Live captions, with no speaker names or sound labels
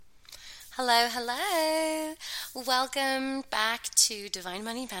Hello, hello. Welcome back to Divine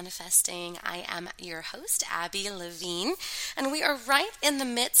Money Manifesting. I am your host, Abby Levine, and we are right in the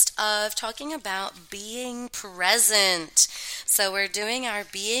midst of talking about being present. So, we're doing our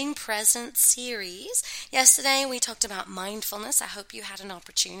Being Present series. Yesterday, we talked about mindfulness. I hope you had an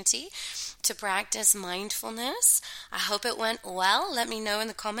opportunity to practice mindfulness. I hope it went well. Let me know in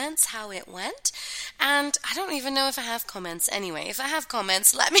the comments how it went. And I don't even know if I have comments anyway. If I have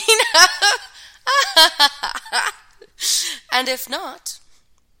comments, let me know. And if not,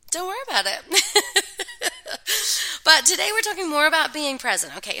 don't worry about it. But today we're talking more about being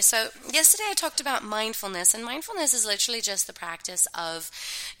present. Okay, so yesterday I talked about mindfulness, and mindfulness is literally just the practice of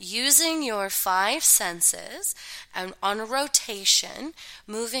using your five senses and on a rotation,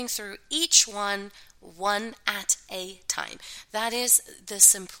 moving through each one at a time. That is the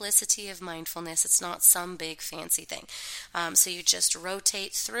simplicity of mindfulness. It's not some big fancy thing. So you just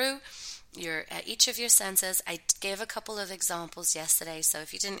rotate through each of your senses. I gave a couple of examples yesterday, so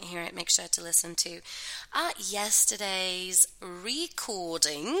if you didn't hear it, make sure to listen to yesterday's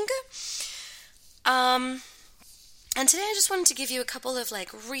recording. And today I just wanted to give you a couple of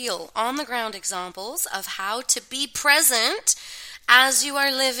real on the ground examples of how to be present as you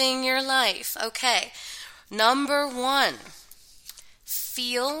are living your life. Okay, number one,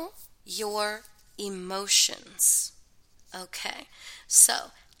 feel your emotions. Okay,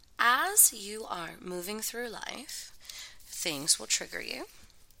 so as you are moving through life, things will trigger you,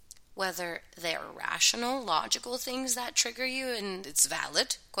 whether they're rational, logical things that trigger you and it's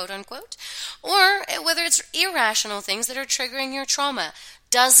valid, quote unquote, or whether it's irrational things that are triggering your trauma.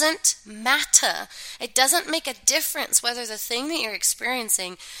 Doesn't matter. It doesn't make a difference whether the thing that you're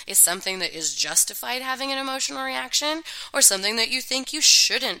experiencing is something that is justified having an emotional reaction or something that you think you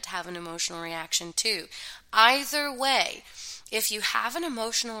shouldn't have an emotional reaction to. Either way, if you have an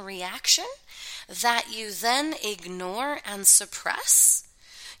emotional reaction that you then ignore and suppress,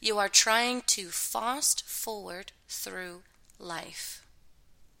 you are trying to fast forward through life.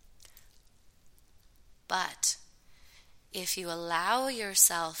 But if you allow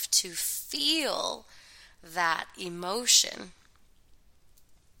yourself to feel that emotion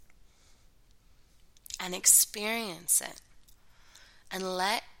and experience it and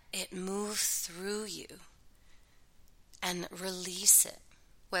let it move through you and release it,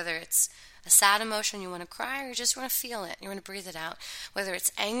 whether it's a sad emotion, you want to cry, or you just want to feel it, you want to breathe it out. Whether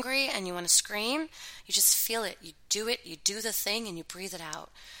it's angry and you want to scream, you just feel it, you do the thing, and you breathe it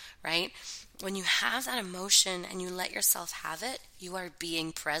out, right? When you have that emotion and you let yourself have it, you are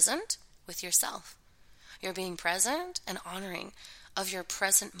being present with yourself. You're being present and honoring of your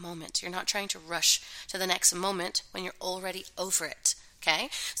present moment. You're not trying to rush to the next moment when you're already over it. Okay?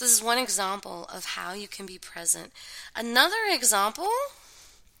 So this is one example of how you can be present. Another example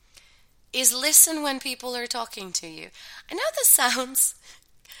is listen when people are talking to you. I know this sounds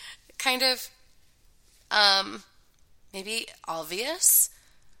kind of maybe obvious,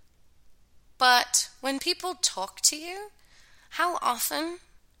 but when people talk to you, how often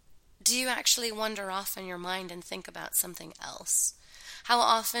do you actually wander off in your mind and think about something else? How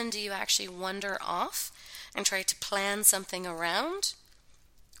often do you actually wander off and try to plan something around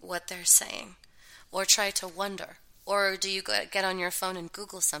what they're saying, or try to wonder, or do you get on your phone and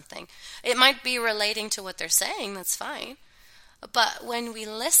Google something? It might be relating to what they're saying, that's fine, but when we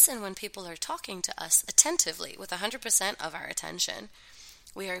listen when people are talking to us attentively with 100% of our attention,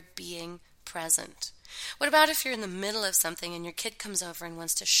 we are being present. What about if you're in the middle of something and your kid comes over and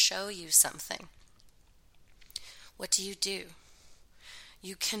wants to show you something? What do?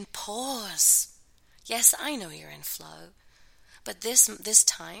 You can pause. Yes, I know you're in flow. But this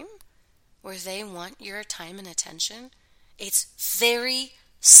time, where they want your time and attention, it's very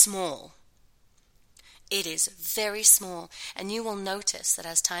small. It is very small. And you will notice that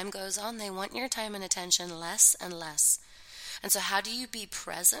as time goes on, they want your time and attention less and less. And so how do you be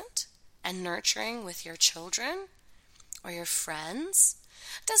present and nurturing with your children or your friends?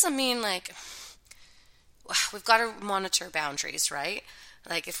 It doesn't mean we've got to monitor boundaries, right?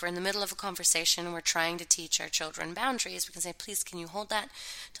 Like if we're in the middle of a conversation and we're trying to teach our children boundaries, we can say, please, can you hold that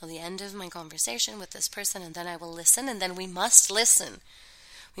till the end of my conversation with this person, and then I will listen, and then we must listen.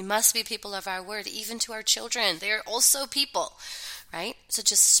 We must be people of our word, even to our children. They are also people, right? So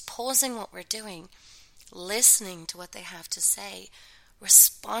just pausing what we're doing, listening to what they have to say,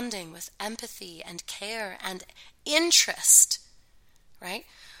 responding with empathy and care and interest, right?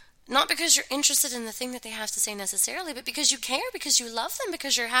 Not because you're interested in the thing that they have to say necessarily, but because you care, because you love them,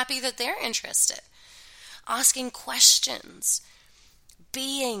 because you're happy that they're interested. Asking questions,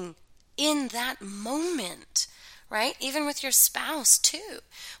 being in that moment, right? Even with your spouse too.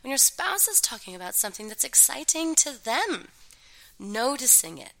 When your spouse is talking about something that's exciting to them,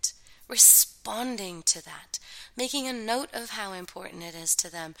 noticing it, responding to that, making a note of how important it is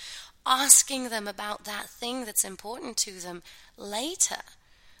to them, asking them about that thing that's important to them later,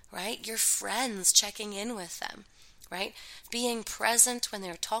 right? Your friends, checking in with them, right? Being present when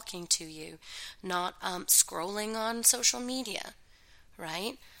they're talking to you, not scrolling on social media,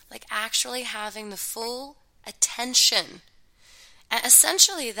 right? Like actually having the full attention. And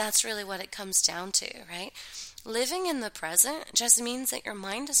essentially, that's really what it comes down to, right? Living in the present just means that your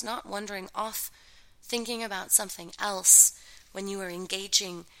mind is not wandering off thinking about something else when you are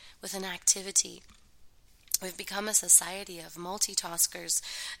engaging with an activity. We've become a society of multitaskers,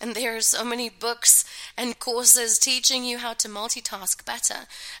 and there are so many books and courses teaching you how to multitask better.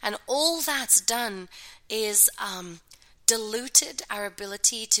 And all that's done is diluted our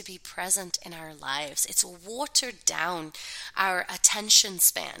ability to be present in our lives. It's watered down our attention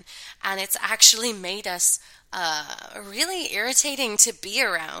span, and it's actually made us really irritating to be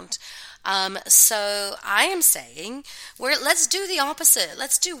around. So I am saying, let's do the opposite.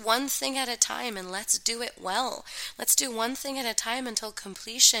 Let's do one thing at a time, and let's do it well. Let's do one thing at a time until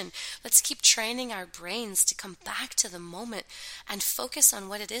completion. Let's keep training our brains to come back to the moment and focus on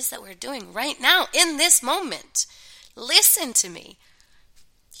what it is that we're doing right now in this moment. Listen to me.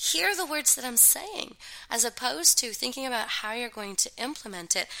 Hear the words that I'm saying, as opposed to thinking about how you're going to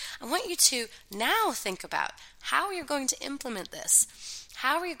implement it. I want you to now think about how you're going to implement this.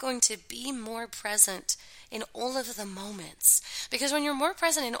 How are you going to be more present in all of the moments? Because when you're more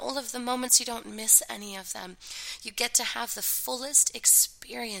present in all of the moments, you don't miss any of them. You get to have the fullest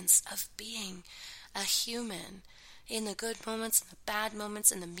experience of being a human, in the good moments, in the bad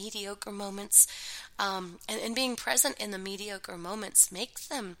moments, in the mediocre moments. And being present in the mediocre moments makes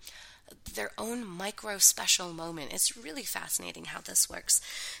them their own micro special moment. It's really fascinating how this works.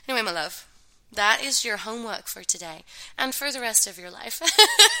 Anyway, my love, that is your homework for today and for the rest of your life.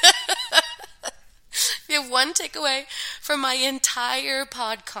 If you have one takeaway from my entire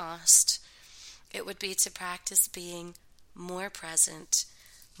podcast, it would be to practice being more present,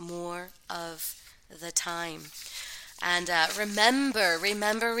 more of the time. And remember,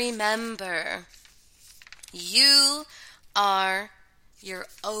 you are your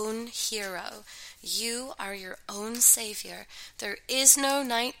own hero. You are your own savior. There is no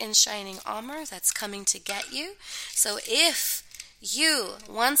knight in shining armor that's coming to get you. So if you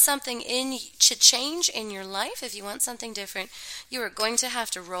want something to change in your life, if you want something different, you are going to have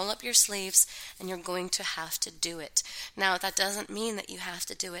to roll up your sleeves and you're going to have to do it. Now, that doesn't mean that you have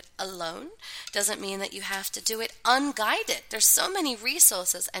to do it alone. Doesn't mean that you have to do it unguided. There's so many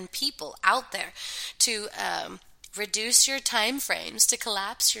resources and people out there to reduce your time frames, to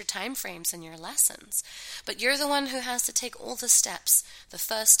collapse your time frames in your lessons. But you're the one who has to take all the steps, the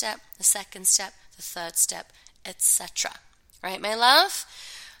first step, the second step, the third step, etc. Right, my love?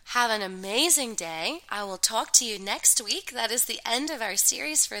 Have an amazing day. I will talk to you next week. That is the end of our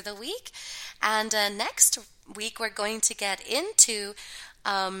series for the week. And next week we're going to get into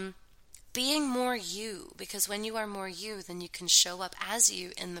being more you. Because when you are more you, then you can show up as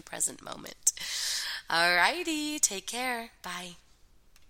you in the present moment. Alrighty, take care. Bye.